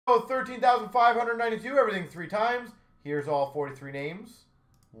13,592. Everything 3 times. Here's all 43 names.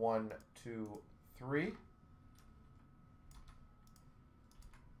 1, 2, 3.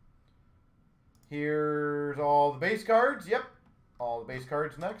 Here's all the base cards. Yep. All the base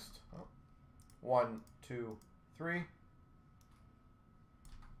cards next. 1, 2, 3.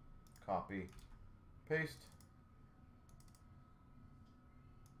 Copy. Paste.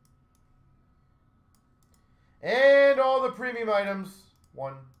 And all the premium items.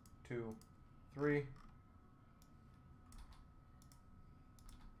 1, 2, 3.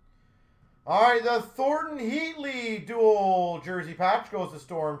 All right, the Thornton Heatley dual jersey patch goes to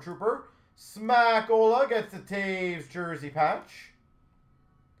Stormtrooper. Smackola gets the Taves jersey patch.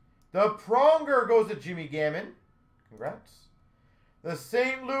 The Pronger goes to Jimmy Gammon. Congrats. The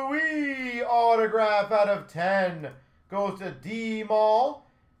St. Louis autograph out of 10 goes to D-Mall.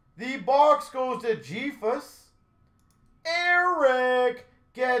 The box goes to Jeefus. Eric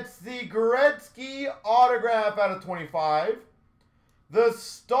gets the Gretzky autograph out of 25. The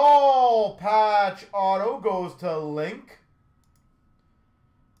Stahl patch auto goes to Link.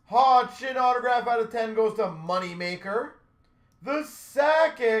 Hodgson autograph out of 10 goes to Moneymaker. The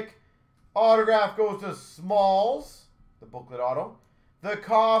Sakic autograph goes to Smalls, the booklet auto. The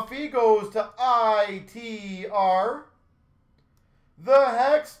Coffee goes to ITR. The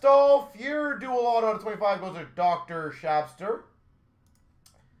Hextall Fuhr dual auto out of 25 goes to Dr. Shabster.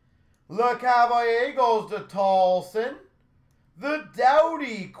 Le Cavalier goes to Tolson. The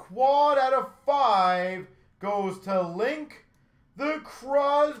Doughty quad out of 5 goes to Link. The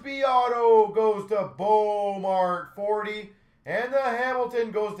Crosby auto goes to Beaumart 40. And the Hamilton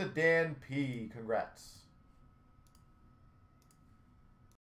goes to Dan P. Congrats.